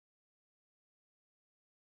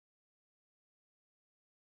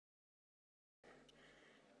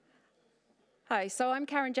Hi, so I'm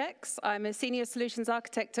Karen Jex. I'm a Senior Solutions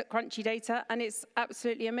Architect at Crunchy Data, and it's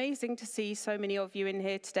absolutely amazing to see so many of you in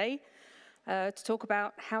here today to talk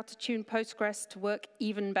about how to tune Postgres to work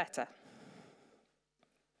even better.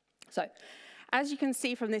 So, as you can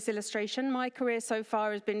see from this illustration, my career so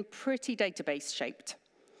far has been pretty database-shaped.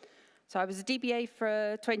 So I was a DBA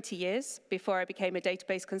for 20 years before I became a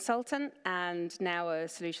database consultant and now a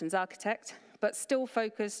solutions architect, but still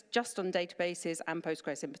focused just on databases and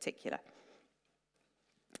Postgres in particular.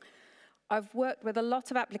 I've worked with a lot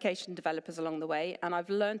of application developers along the way, and I've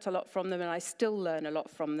learned a lot from them, and I still learn a lot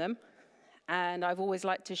from them. And I've always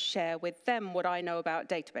liked to share with them what I know about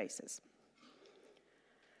databases.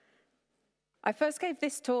 I first gave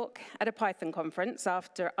this talk at a Python conference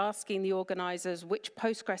after asking the organizers which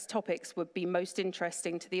Postgres topics would be most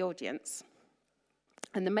interesting to the audience.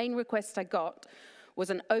 And the main request I got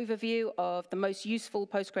was an overview of the most useful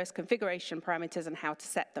Postgres configuration parameters and how to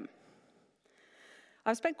set them.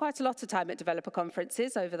 I've spent quite a lot of time at developer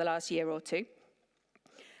conferences over the last year or two,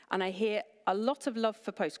 and I hear a lot of love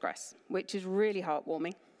for Postgres, which is really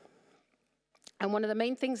heartwarming. And one of the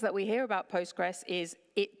main things that we hear about Postgres is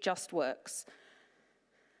it just works.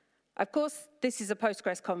 Of course, this is a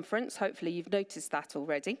Postgres conference. Hopefully, you've noticed that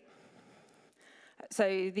already.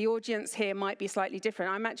 So the audience here might be slightly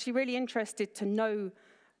different. I'm actually really interested to know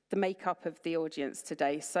the makeup of the audience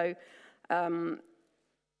today. So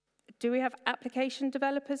do we have application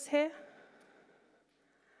developers here?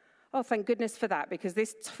 Oh, thank goodness for that, because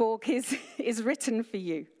this talk is written for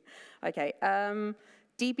you. Okay,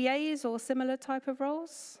 DBAs or similar type of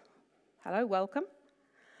roles? Hello, welcome.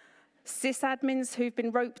 Sysadmins who've been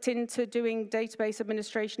roped into doing database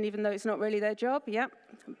administration even though it's not really their job, yeah.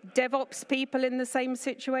 DevOps people in the same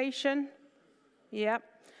situation, yeah.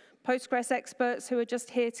 Postgres experts who are just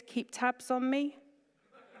here to keep tabs on me.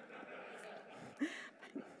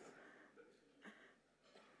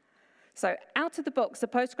 So out of the box, a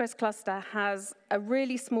Postgres cluster has a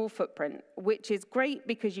really small footprint, which is great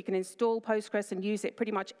because you can install Postgres and use it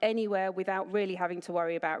pretty much anywhere without really having to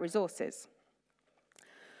worry about resources.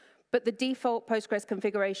 But the default Postgres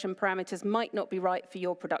configuration parameters might not be right for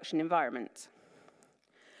your production environment.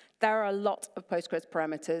 There are a lot of Postgres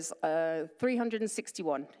parameters,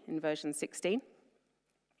 361 in version 16.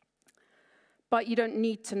 But you don't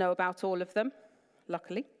need to know about all of them,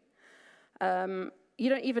 luckily. You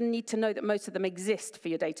don't even need to know that most of them exist for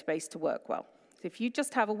your database to work well. So if you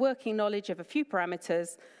just have a working knowledge of a few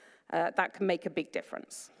parameters, that can make a big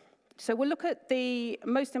difference. So we'll look at the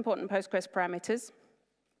most important Postgres parameters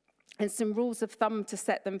and some rules of thumb to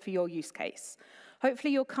set them for your use case.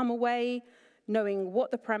 Hopefully you'll come away knowing what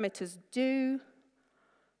the parameters do,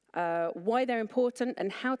 why they're important,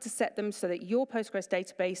 and how to set them so that your Postgres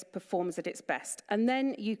database performs at its best. And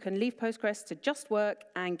then you can leave Postgres to just work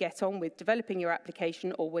and get on with developing your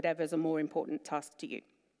application or whatever's a more important task to you.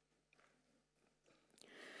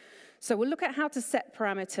 So we'll look at how to set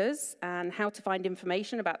parameters and how to find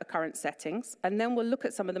information about the current settings. And then we'll look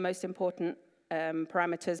at some of the most important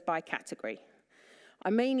parameters by category. I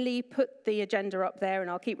mainly put the agenda up there, and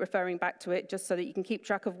I'll keep referring back to it just so that you can keep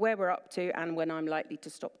track of where we're up to and when I'm likely to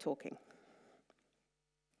stop talking.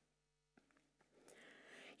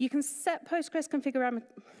 You can set Postgres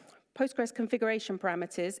configuration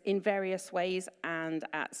parameters in various ways and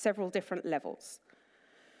at several different levels.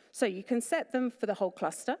 So you can set them for the whole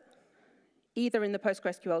cluster, either in the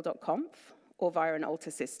PostgreSQL.conf or via an alter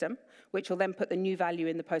system, which will then put the new value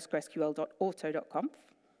in the PostgreSQL.auto.conf.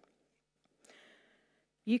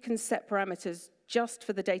 You can set parameters just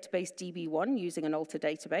for the database DB1 using an alter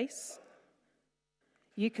database.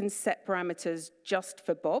 You can set parameters just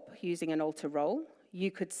for Bob using an alter role.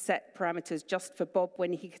 You could set parameters just for Bob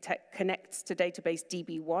when he connects to database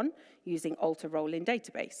DB1 using alter role in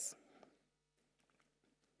database.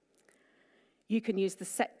 You can use the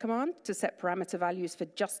set command to set parameter values for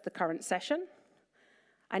just the current session.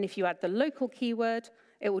 And if you add the local keyword,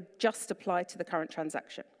 it will just apply to the current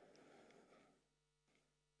transaction.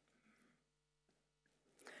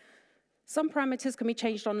 Some parameters can be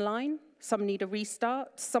changed online, some need a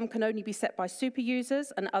restart, some can only be set by super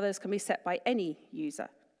users, and others can be set by any user.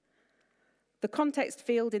 The context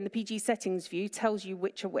field in the PG settings view tells you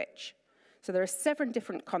which are which. So there are 7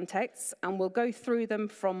 different contexts, and we'll go through them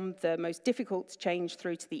from the most difficult to change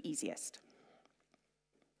through to the easiest.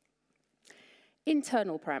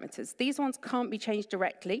 Internal parameters. These ones can't be changed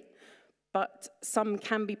directly, but some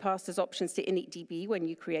can be passed as options to initDB when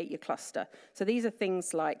you create your cluster. So these are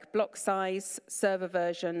things like block size, server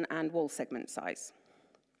version, and wall segment size.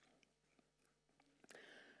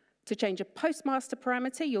 To change a postmaster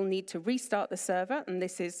parameter, you'll need to restart the server, and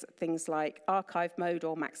this is things like archive mode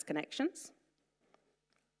or max connections.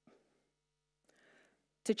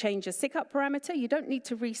 To change a SICUP parameter, you don't need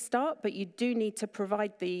to restart, but you do need to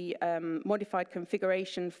provide the modified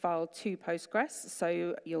configuration file to Postgres.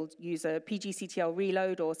 So you'll use a PGCTL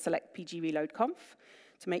reload or select PGReloadConf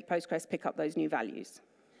to make Postgres pick up those new values.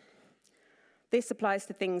 This applies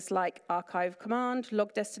to things like archive command,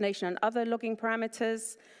 log destination and other logging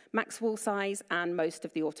parameters, max wall size, and most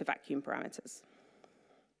of the auto vacuum parameters.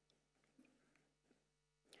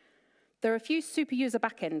 There are a few superuser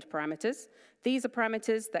backend parameters. These are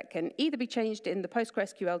parameters that can either be changed in the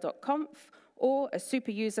PostgreSQL.conf, or a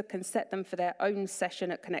superuser can set them for their own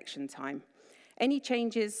session at connection time. Any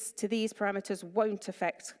changes to these parameters won't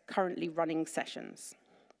affect currently running sessions.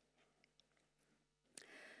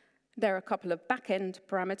 There are a couple of backend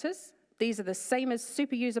parameters. These are the same as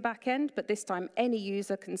superuser backend, but this time any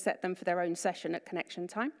user can set them for their own session at connection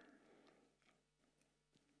time.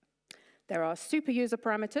 There are superuser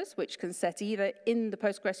parameters, which can set either in the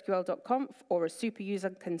PostgreSQL.conf, or a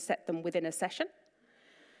superuser can set them within a session.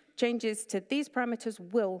 Changes to these parameters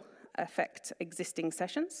will affect existing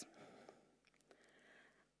sessions.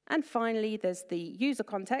 And finally, there's the user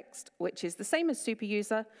context, which is the same as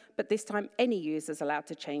superuser, but this time any user is allowed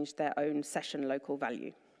to change their own session local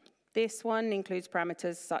value. This one includes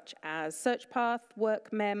parameters such as search path,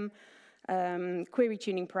 work mem, query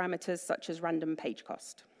tuning parameters such as random page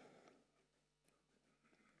cost.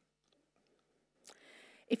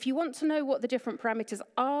 If you want to know what the different parameters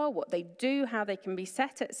are, what they do, how they can be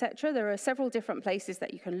set, etc., there are several different places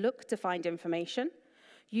that you can look to find information.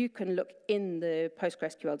 You can look in the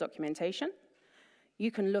PostgreSQL documentation.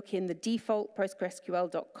 You can look in the default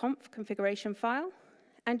PostgreSQL.conf configuration file.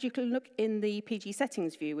 And you can look in the PG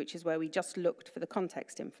settings view, which is where we just looked for the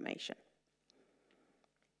context information.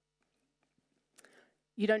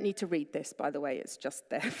 You don't need to read this, by the way, it's just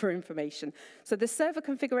there for information. So the server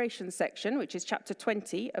configuration section, which is chapter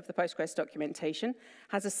 20 of the Postgres documentation,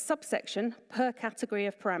 has a subsection per category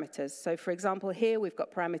of parameters. So for example, here we've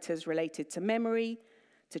got parameters related to memory,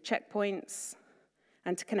 to checkpoints,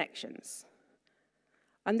 and to connections.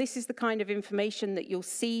 And this is the kind of information that you'll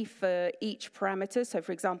see for each parameter. So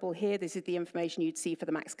for example, here, this is the information you'd see for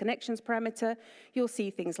the max connections parameter. You'll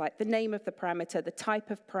see things like the name of the parameter, the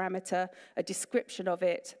type of parameter, a description of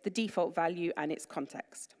it, the default value, and its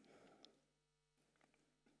context.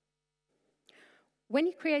 When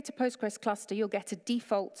you create a Postgres cluster, you'll get a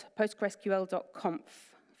default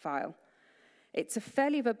PostgreSQL.conf file. It's a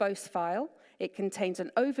fairly verbose file. It contains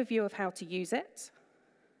an overview of how to use it,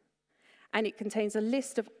 and it contains a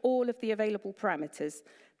list of all of the available parameters.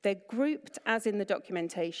 They're grouped as in the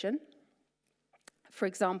documentation. For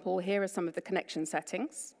example, here are some of the connection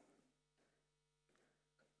settings.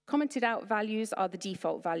 Commented out values are the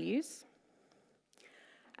default values.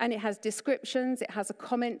 And it has descriptions. It has a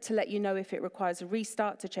comment to let you know if it requires a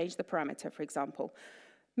restart to change the parameter, for example.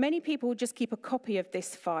 Many people will just keep a copy of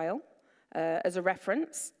this file as a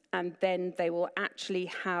reference, and then they will actually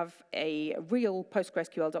have a real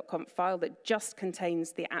PostgreSQL.conf file that just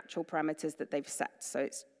contains the actual parameters that they've set, so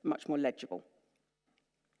it's much more legible.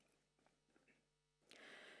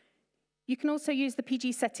 You can also use the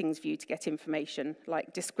PG settings view to get information,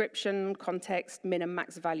 like description, context, min and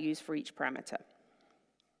max values for each parameter.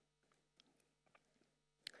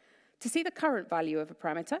 To see the current value of a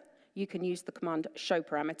parameter, you can use the command show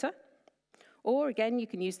parameter, or again, you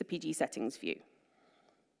can use the PG settings view.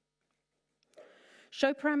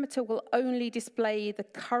 Show parameter will only display the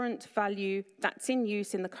current value that's in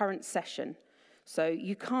use in the current session. So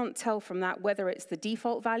you can't tell from that whether it's the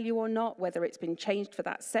default value or not, whether it's been changed for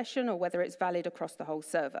that session, or whether it's valid across the whole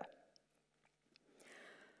server.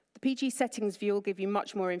 The PG settings view will give you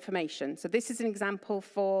much more information. So this is an example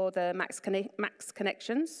for the max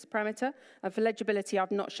connections parameter. And for legibility,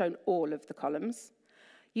 I've not shown all of the columns.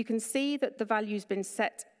 You can see that the value's been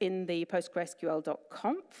set in the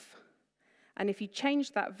PostgreSQL.conf. And if you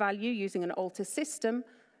change that value using an alter system,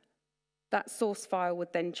 that source file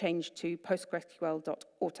would then change to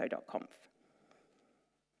PostgreSQL.auto.conf.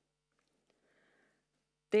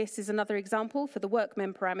 This is another example for the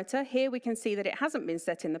workmem parameter. Here we can see that it hasn't been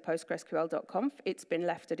set in the PostgreSQL.conf. It's been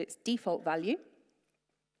left at its default value.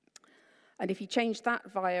 And if you change that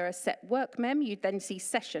via a set workmem, you'd then see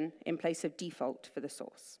session in place of default for the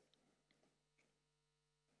source.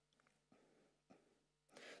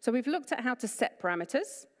 So we've looked at how to set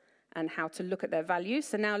parameters and how to look at their values.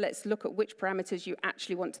 So now let's look at which parameters you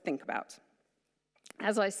actually want to think about.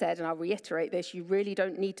 As I said, and I'll reiterate this, you really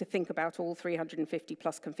don't need to think about all 350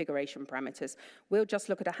 plus configuration parameters. We'll just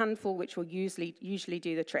look at a handful which will usually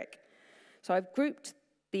do the trick. So I've grouped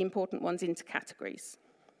the important ones into categories.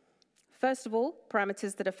 First of all,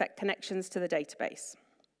 parameters that affect connections to the database.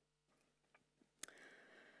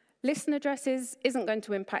 Listen addresses isn't going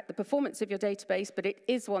to impact the performance of your database, but it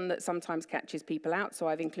is one that sometimes catches people out, so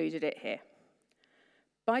I've included it here.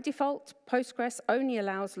 By default, Postgres only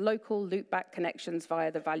allows local loopback connections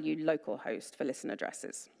via the value localhost for listen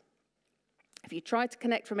addresses. If you try to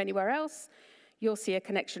connect from anywhere else, you'll see a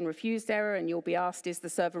connection refused error, and you'll be asked, is the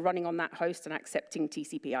server running on that host and accepting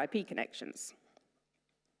TCP/IP connections?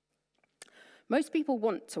 Most people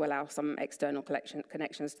want to allow some external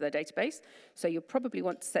connections to their database, so you'll probably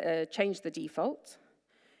want to change the default.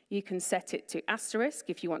 You can set it to asterisk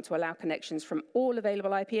if you want to allow connections from all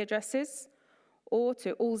available IP addresses, or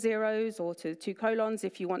to all zeros, or to 2 colons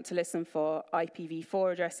if you want to listen for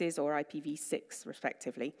IPv4 addresses or IPv6,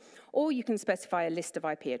 respectively. Or you can specify a list of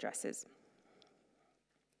IP addresses.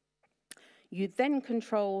 You then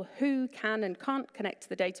control who can and can't connect to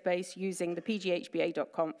the database using the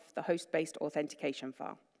pghba.conf, the host-based authentication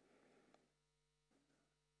file.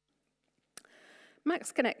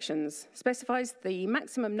 Max connections specifies the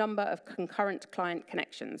maximum number of concurrent client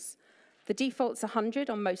connections. The default's 100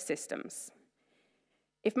 on most systems.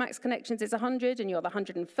 If max connections is 100 and you're the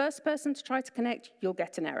 101st person to try to connect, you'll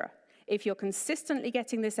get an error. If you're consistently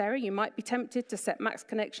getting this error, you might be tempted to set max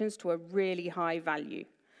connections to a really high value.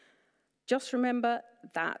 Just remember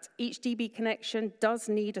that each DB connection does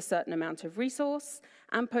need a certain amount of resource,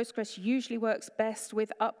 and Postgres usually works best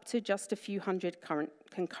with up to just a few hundred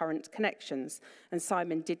concurrent connections. And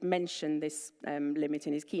Simon did mention this limit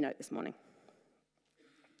in his keynote this morning.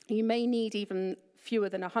 You may need even fewer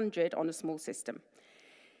than 100 on a small system.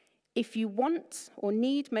 If you want or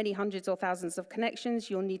need many hundreds or thousands of connections,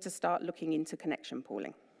 you'll need to start looking into connection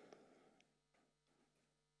pooling.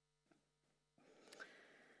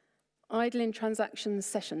 Idling transactions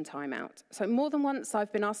session timeout. So more than once,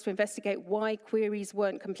 I've been asked to investigate why queries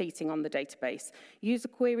weren't completing on the database. User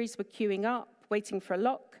queries were queuing up, waiting for a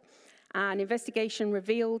lock. An investigation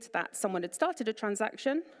revealed that someone had started a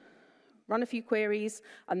transaction, run a few queries,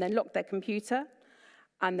 and then locked their computer,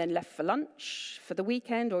 and then left for lunch, for the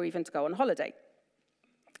weekend, or even to go on holiday.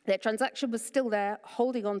 Their transaction was still there,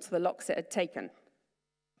 holding on to the locks it had taken.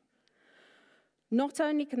 Not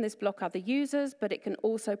only can this block other users, but it can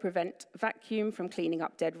also prevent vacuum from cleaning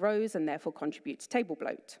up dead rows and therefore contribute to table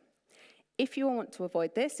bloat. If you want to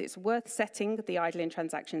avoid this, it's worth setting the idling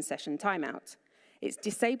transaction session timeout. It's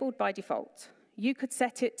disabled by default. You could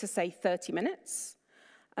set it to, say, 30 minutes,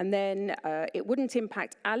 and then it wouldn't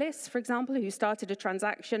impact Alice, for example, who started a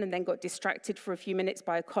transaction and then got distracted for a few minutes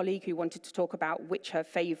by a colleague who wanted to talk about which her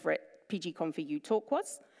favorite PGConf.EU talk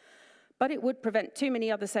was. But it would prevent too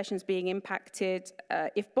many other sessions being impacted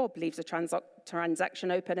if Bob leaves a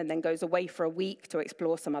transaction open and then goes away for a week to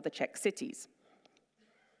explore some other Czech cities.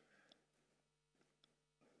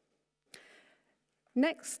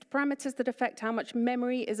 Next, parameters that affect how much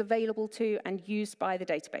memory is available to and used by the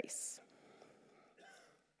database.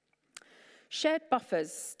 Shared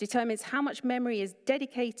buffers determines how much memory is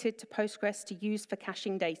dedicated to Postgres to use for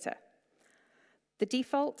caching data. The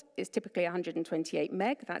default is typically 128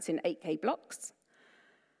 meg, that's in 8K blocks.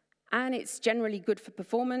 And it's generally good for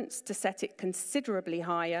performance to set it considerably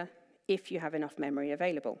higher if you have enough memory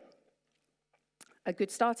available. A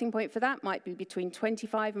good starting point for that might be between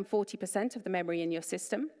 25 and 40% of the memory in your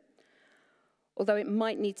system, although it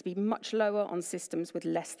might need to be much lower on systems with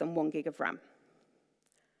less than 1 gig of RAM.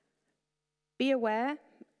 Be aware,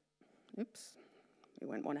 oops, we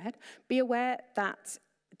went one ahead. Be aware that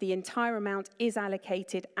the entire amount is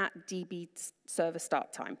allocated at DB server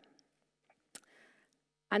start time.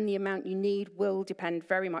 And the amount you need will depend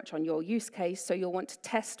very much on your use case, so you'll want to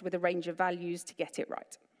test with a range of values to get it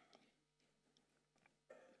right.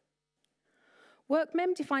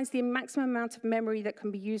 WorkMem defines the maximum amount of memory that can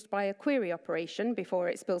be used by a query operation before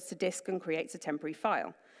it spills to disk and creates a temporary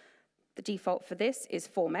file. The default for this is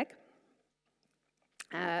 4 meg.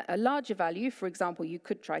 A larger value, for example, you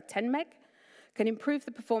could try 10 meg, can improve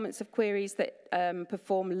the performance of queries that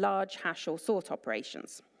perform large hash or sort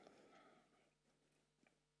operations.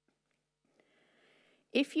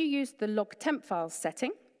 If you use the log temp files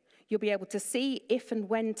setting, you'll be able to see if and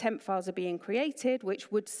when temp files are being created,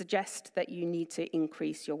 which would suggest that you need to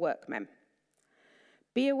increase your workmem.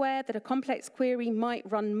 Be aware that a complex query might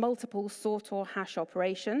run multiple sort or hash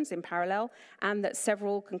operations in parallel, and that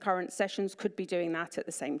several concurrent sessions could be doing that at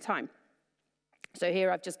the same time. So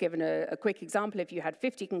here I've just given a quick example. If you had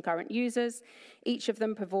 50 concurrent users, each of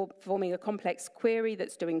them performing a complex query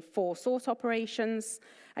that's doing 4 sort operations,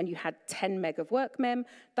 and you had 10 meg of workmem,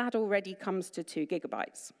 that already comes to 2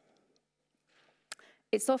 gigabytes.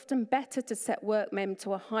 It's often better to set workmem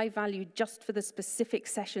to a high value just for the specific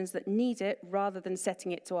sessions that need it, rather than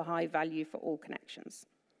setting it to a high value for all connections.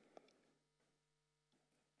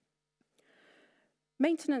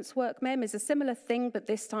 Maintenance work mem is a similar thing, but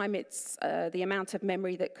this time it's the amount of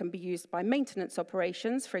memory that can be used by maintenance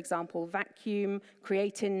operations, for example, vacuum,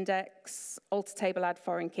 create index, alter table, add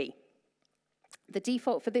foreign key. The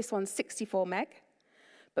default for this one's 64 meg,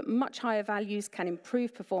 but much higher values can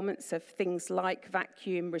improve performance of things like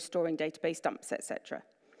vacuum, restoring database dumps, etc.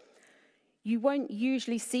 You won't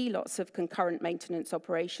usually see lots of concurrent maintenance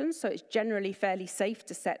operations, so it's generally fairly safe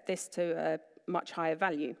to set this to a much higher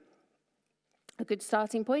value. A good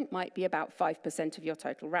starting point might be about 5% of your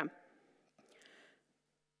total RAM.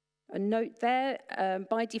 A note there,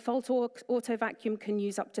 by default, auto vacuum can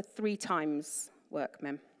use up to 3 times work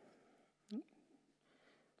mem.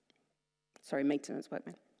 Sorry, maintenance work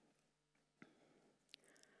mem.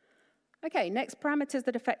 Okay, next, parameters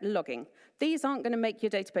that affect logging. These aren't going to make your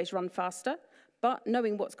database run faster, but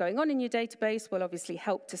knowing what's going on in your database will obviously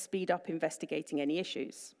help to speed up investigating any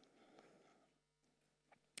issues.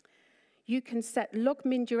 You can set log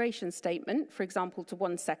min duration statement, for example, to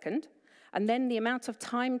 1 second, and then the amount of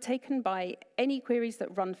time taken by any queries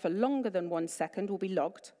that run for longer than 1 second will be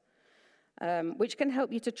logged, which can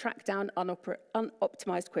help you to track down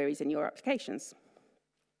unoptimized queries in your applications.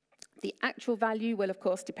 The actual value will, of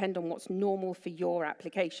course, depend on what's normal for your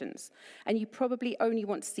applications, and you probably only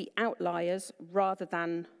want to see outliers rather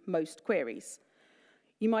than most queries.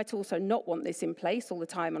 You might also not want this in place all the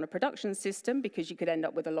time on a production system because you could end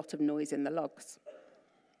up with a lot of noise in the logs.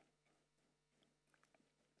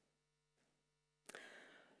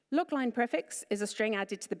 Logline prefix is a string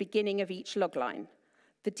added to the beginning of each log line.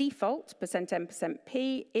 The default,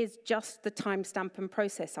 %n%p, is just the timestamp and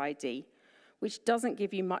process ID, which doesn't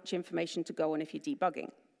give you much information to go on if you're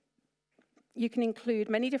debugging. You can include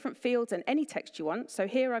many different fields and any text you want. So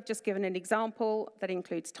here I've just given an example that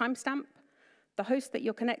includes timestamp, the host that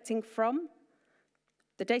you're connecting from,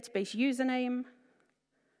 the database username,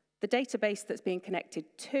 the database that's being connected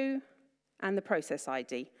to, and the process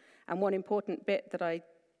ID. And one important bit that I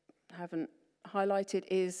haven't highlighted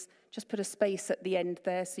is just put a space at the end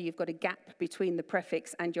there so you've got a gap between the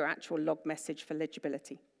prefix and your actual log message for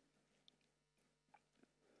legibility.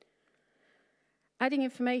 Adding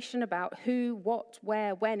information about who, what,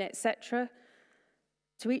 where, when, etc.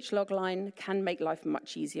 to each log line can make life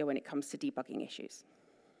much easier when it comes to debugging issues.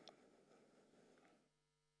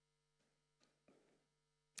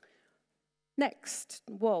 Next,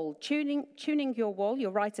 WAL. Tuning your WAL,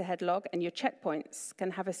 your write-ahead log, and your checkpoints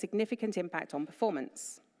can have a significant impact on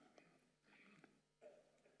performance.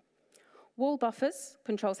 WAL buffers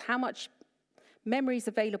controls how much memory is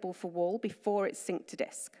available for WAL before it's synced to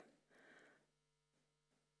disk.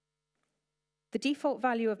 The default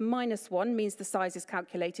value of -1 means the size is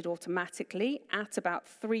calculated automatically at about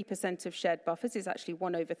 3% of shared buffers, is actually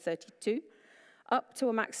 1/32, up to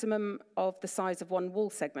a maximum of the size of one WAL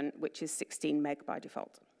segment, which is 16 meg by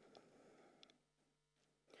default.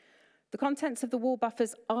 The contents of the WAL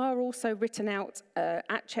buffers are also written out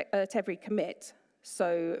at every commit,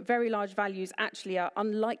 so very large values actually are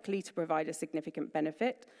unlikely to provide a significant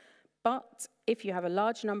benefit. But if you have a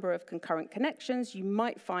large number of concurrent connections, you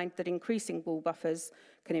might find that increasing WAL buffers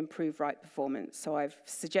can improve write performance. So I've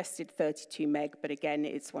suggested 32 meg, but again,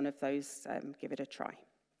 it's one of those, give it a try.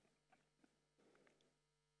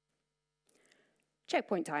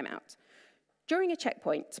 Checkpoint timeout. During a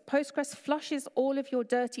checkpoint, Postgres flushes all of your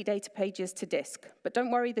dirty data pages to disk. But don't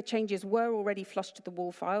worry, the changes were already flushed to the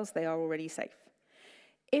WAL files. They are already safe.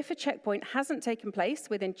 If a checkpoint hasn't taken place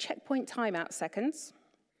within checkpoint timeout seconds,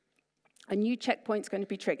 a new checkpoint is going to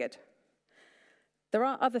be triggered. There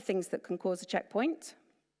are other things that can cause a checkpoint,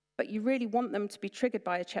 but you really want them to be triggered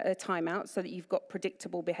by a timeout so that you've got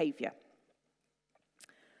predictable behavior.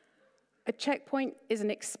 A checkpoint is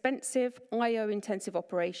an expensive, I/O-intensive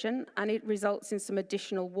operation, and it results in some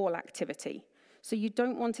additional WAL activity, so you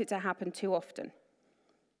don't want it to happen too often.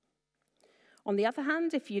 On the other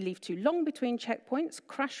hand, if you leave too long between checkpoints,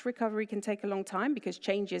 crash recovery can take a long time because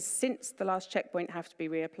changes since the last checkpoint have to be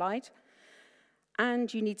reapplied,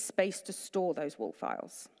 and you need space to store those WAL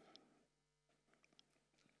files.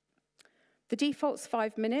 The default's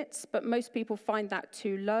 5 minutes, but most people find that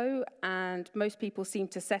too low, and most people seem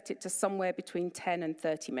to set it to somewhere between 10 and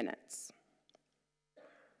 30 minutes.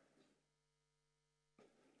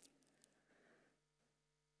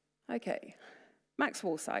 Okay, max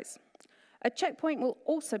WAL size. A checkpoint will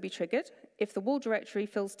also be triggered if the WAL directory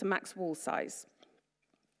fills to max WAL size.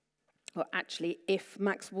 Or actually, if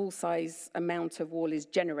max WAL size amount of WAL is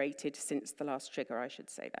generated since the last trigger, I should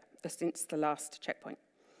say that, since the last checkpoint.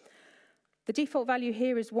 The default value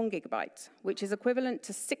here is 1 gigabyte, which is equivalent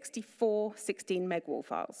to 64 16 meg WAL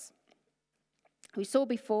files. We saw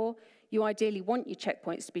before, you ideally want your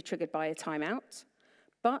checkpoints to be triggered by a timeout,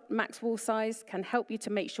 But max wall size can help you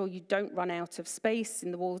to make sure you don't run out of space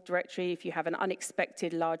in the wall directory if you have an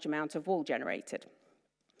unexpected large amount of wall generated.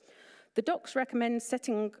 The docs recommend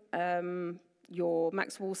setting your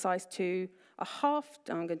max wall size to a half,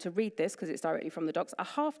 I'm going to read this because it's directly from the docs, a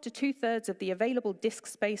half to 2/3 of the available disk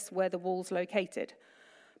space where the wall's located.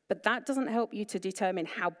 But that doesn't help you to determine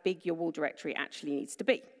how big your wall directory actually needs to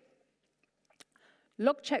be.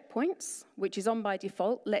 Log checkpoints, which is on by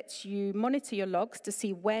default, lets you monitor your logs to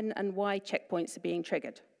see when and why checkpoints are being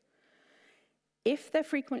triggered. If they're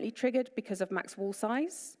frequently triggered because of max wall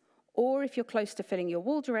size, or if you're close to filling your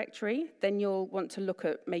wall directory, then you'll want to look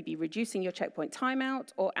at maybe reducing your checkpoint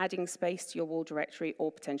timeout or adding space to your wall directory,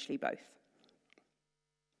 or potentially both.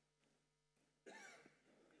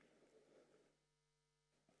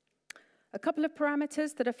 A couple of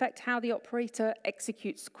parameters that affect how the operator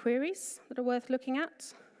executes queries that are worth looking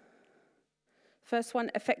at. First one,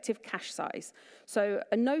 effective cache size. So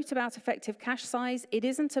a note about effective cache size, it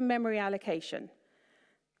isn't a memory allocation.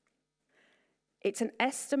 It's an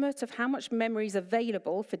estimate of how much memory is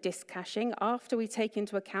available for disk caching after we take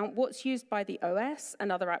into account what's used by the OS and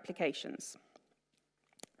other applications.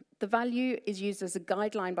 The value is used as a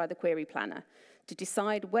guideline by the query planner to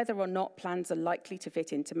decide whether or not plans are likely to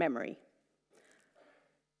fit into memory.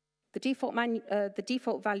 The default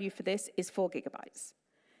value for this is 4 GB.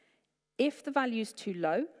 If the value is too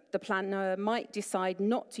low, the planner might decide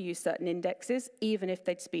not to use certain indexes, even if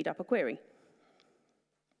they'd speed up a query.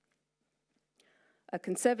 A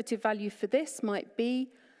conservative value for this might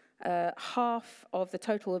be half of the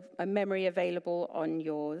total of memory available on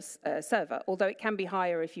your server, although it can be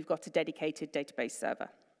higher if you've got a dedicated database server.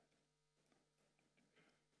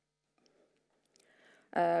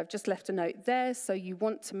 I've just left a note there, so you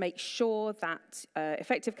want to make sure that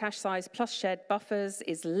effective cache size plus shared buffers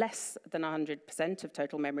is less than 100% of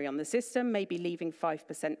total memory on the system, maybe leaving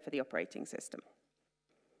 5% for the operating system.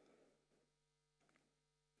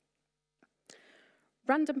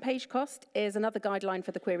 Random page cost is another guideline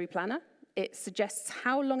for the query planner. It suggests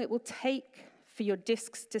how long it will take for your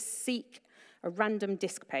disks to seek a random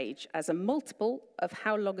disk page as a multiple of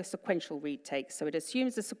how long a sequential read takes. So it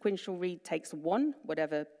assumes the sequential read takes 1,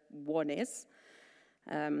 whatever 1 is.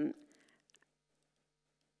 A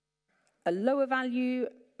lower value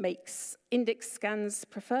makes index scans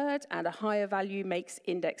preferred, and a higher value makes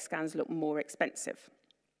index scans look more expensive.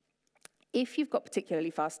 If you've got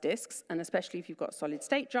particularly fast disks, and especially if you've got solid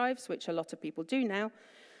state drives, which a lot of people do now,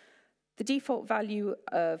 the default value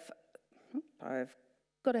of, I've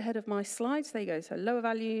got ahead of my slides, there you go, so lower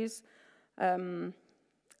values. The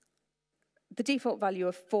default value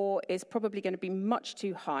of 4 is probably going to be much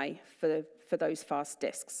too high for those fast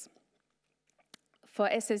disks. For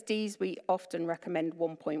SSDs, we often recommend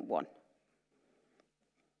 1.1.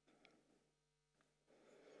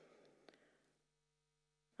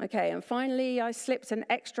 Okay, and finally, I slipped an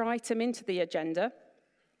extra item into the agenda,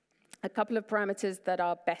 a couple of parameters that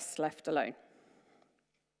are best left alone.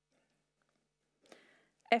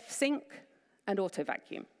 Fsync and auto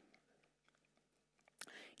vacuum.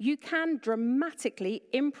 You can dramatically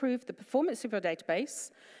improve the performance of your database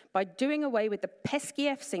by doing away with the pesky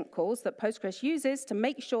fsync calls that Postgres uses to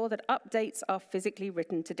make sure that updates are physically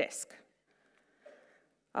written to disk.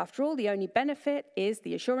 After all, the only benefit is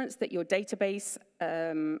the assurance that your database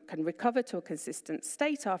can recover to a consistent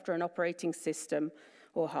state after an operating system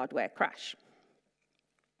or hardware crash.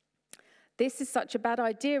 This is such a bad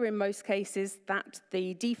idea in most cases that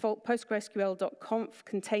the default PostgreSQL.conf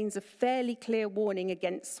contains a fairly clear warning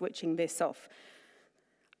against switching this off.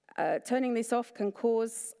 Turning this off can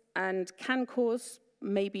cause,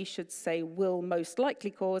 maybe should say will most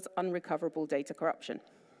likely cause, unrecoverable data corruption.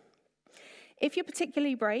 If you're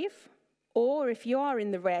particularly brave, or if you are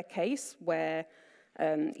in the rare case where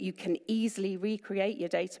you can easily recreate your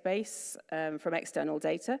database from external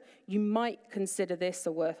data, you might consider this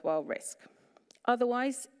a worthwhile risk.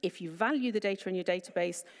 Otherwise, if you value the data in your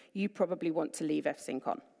database, you probably want to leave fsync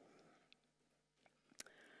on.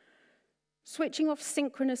 Switching off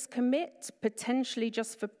synchronous commit, potentially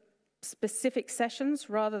just for specific sessions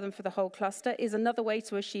rather than for the whole cluster, is another way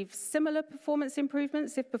to achieve similar performance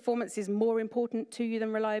improvements if performance is more important to you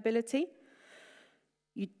than reliability.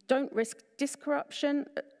 You don't risk disk corruption,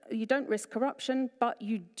 but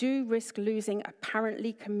you do risk losing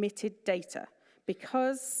apparently committed data,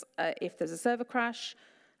 because if there's a server crash,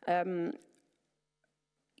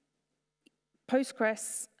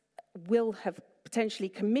 Postgres will have potentially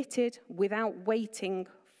committed without waiting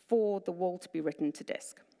for the wall to be written to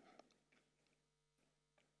disk.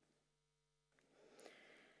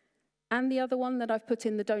 And the other one that I've put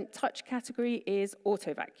in the don't touch category is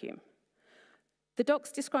auto vacuum. The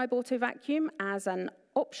docs describe auto vacuum as an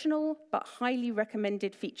optional but highly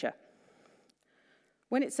recommended feature.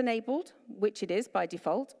 When it's enabled, which it is by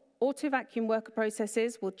default, auto vacuum worker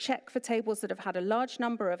processes will check for tables that have had a large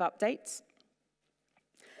number of updates,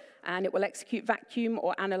 and it will execute vacuum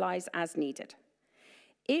or analyze as needed.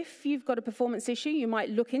 If you've got a performance issue, you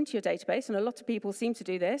might look into your database, and a lot of people seem to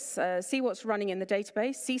do this, see what's running in the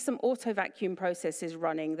database, see some auto vacuum processes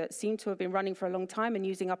running that seem to have been running for a long time and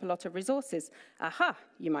using up a lot of resources. Aha,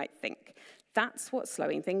 you might think. That's what's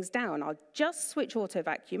slowing things down. I'll just switch auto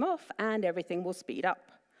vacuum off and everything will speed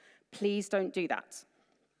up. Please don't do that.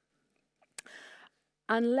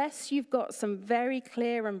 Unless you've got some very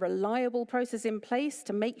clear and reliable process in place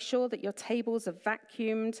to make sure that your tables are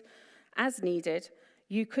vacuumed as needed,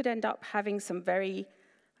 you could end up having some very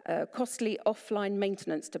costly offline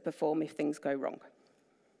maintenance to perform if things go wrong.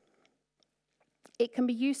 It can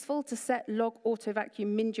be useful to set log auto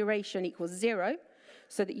vacuum min duration equals 0,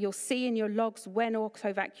 so that you'll see in your logs when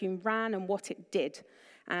auto vacuum ran and what it did.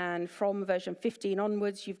 And from version 15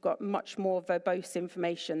 onwards, you've got much more verbose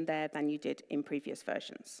information there than you did in previous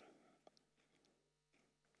versions.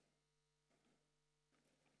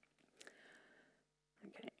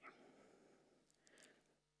 Okay.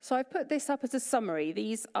 So I've put this up as a summary.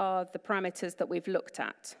 These are the parameters that we've looked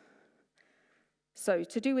at. So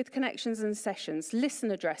to do with connections and sessions,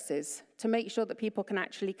 listen addresses to make sure that people can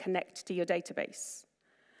actually connect to your database.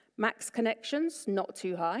 Max connections, not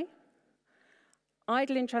too high.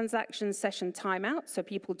 Idle in transaction session timeout, so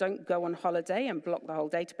people don't go on holiday and block the whole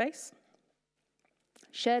database.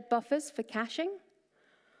 Shared buffers for caching.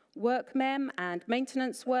 Work mem and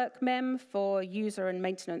maintenance work mem for user and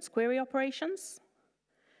maintenance query operations.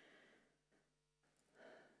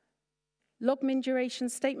 Log min duration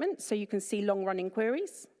statement, so you can see long-running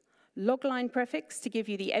queries. Logline prefix to give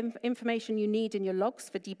you the information you need in your logs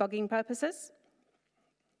for debugging purposes.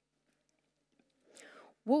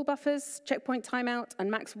 Wall buffers, checkpoint timeout, and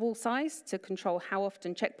max wall size to control how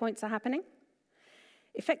often checkpoints are happening.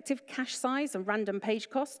 Effective cache size and random page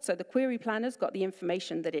cost, so the query planner's got the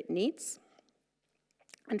information that it needs.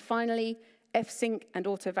 And finally, fsync and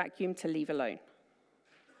auto vacuum to leave alone.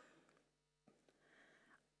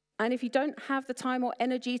 And if you don't have the time or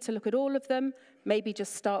energy to look at all of them, maybe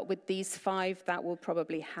just start with these 5. That will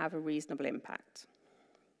probably have a reasonable impact.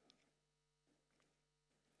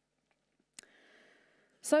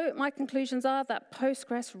 So my conclusions are that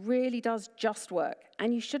Postgres really does just work,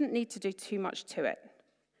 and you shouldn't need to do too much to it.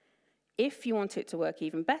 If you want it to work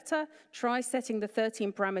even better, try setting the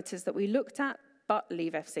 13 parameters that we looked at, but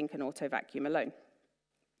leave fsync and auto vacuum alone.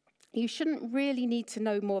 You shouldn't really need to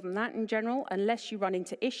know more than that in general, unless you run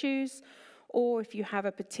into issues or if you have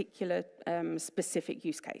a particular specific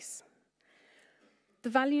use case. The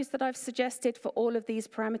values that I've suggested for all of these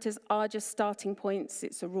parameters are just starting points.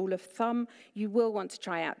 It's a rule of thumb. You will want to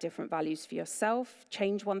try out different values for yourself,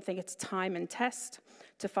 change one thing at a time and test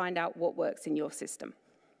to find out what works in your system.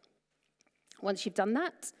 Once you've done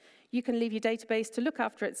that, you can leave your database to look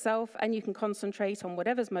after itself, and you can concentrate on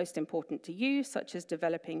whatever's most important to you, such as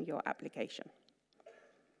developing your application.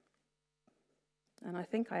 And I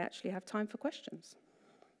think I actually have time for questions.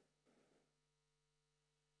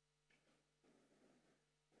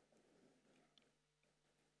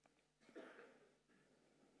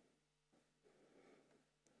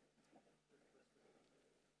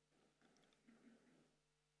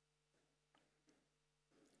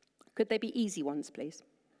 Could they be easy ones, please?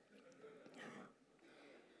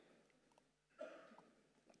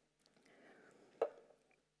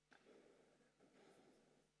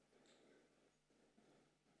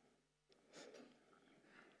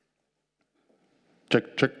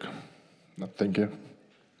 Check, check. No, thank you.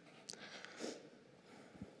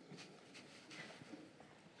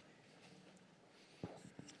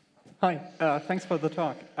 Hi, thanks for the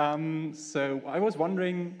talk. So I was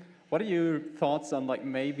wondering, what are your thoughts on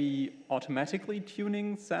maybe automatically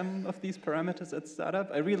tuning some of these parameters at startup?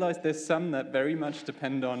 I realize there's some that very much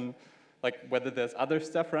depend on whether there's other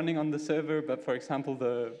stuff running on the server, but for example,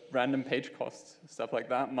 the random page costs, stuff like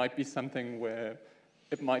that might be something where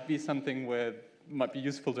it might be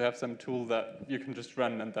useful to have some tool that you can just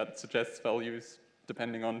run and that suggests values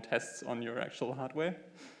depending on tests on your actual hardware.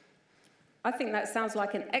 I think that sounds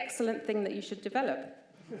like an excellent thing that you should develop.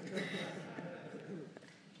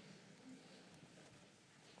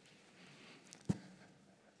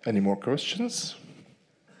 Any more questions?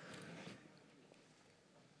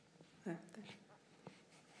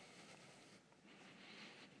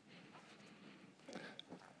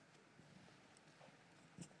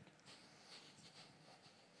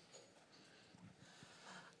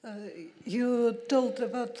 You told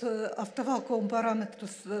about after vacuum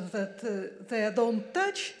parameters that they don't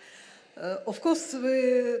touch. Of course,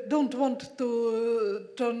 we don't want to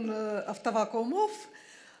turn after vacuum off,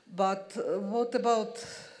 but what about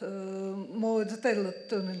more detailed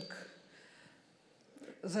tuning?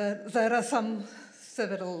 There are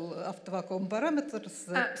several after vacuum parameters.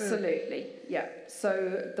 That, absolutely, yeah.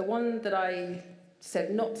 So the one that I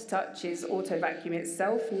said not to touch is auto vacuum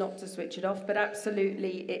itself, not to switch it off, but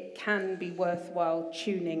absolutely it can be worthwhile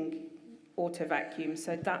tuning auto vacuum.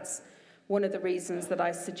 So that's one of the reasons that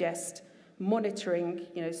I suggest monitoring,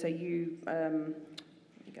 you know, so you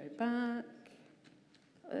go back,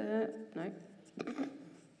 no.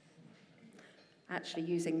 Actually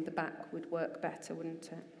using the back would work better,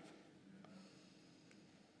 wouldn't it?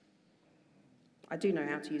 I do know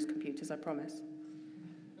how to use computers, I promise.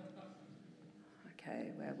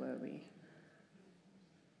 Okay, where were we?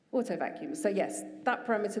 Auto vacuum. So yes, that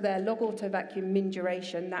parameter there, log auto vacuum min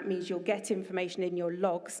duration, that means you'll get information in your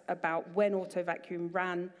logs about when auto vacuum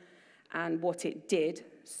ran and what it did,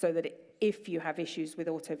 so that if you have issues with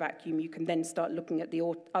auto vacuum, you can then start looking at the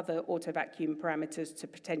other auto vacuum parameters to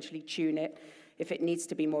potentially tune it if it needs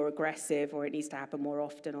to be more aggressive or it needs to happen more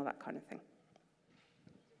often or that kind of thing.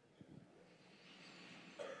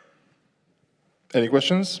 Any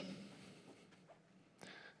questions?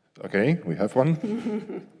 Okay, we have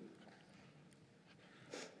one.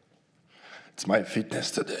 It's my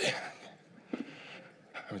fitness today.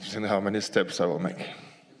 I'm just saying how many steps I will make.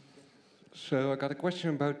 So I got a question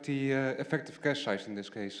about the effective cache size in this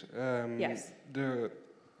case. Yes. The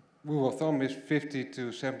rule of thumb is 50 to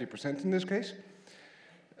 70% in this case.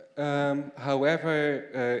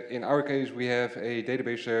 However, in our case, we have a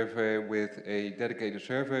database server with a dedicated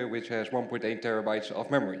server which has 1.8 terabytes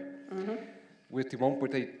of memory. Mm-hmm. With the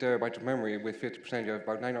 1.8 terabytes of memory, with 50%, you have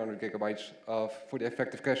about 900 gigabytes for the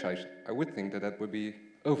effective cache size. I would think that that would be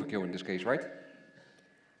overkill in this case, right?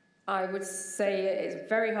 I would say it's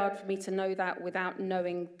very hard for me to know that without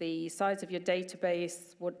knowing the size of your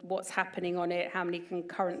database, what's happening on it, how many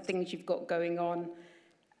concurrent things you've got going on.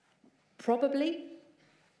 Probably,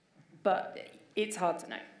 but it's hard to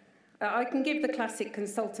know. I can give the classic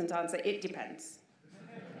consultant answer, it depends.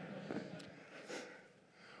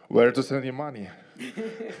 Where to send your money?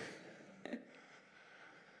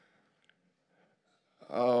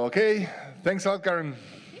 Okay, thanks a lot, Karen.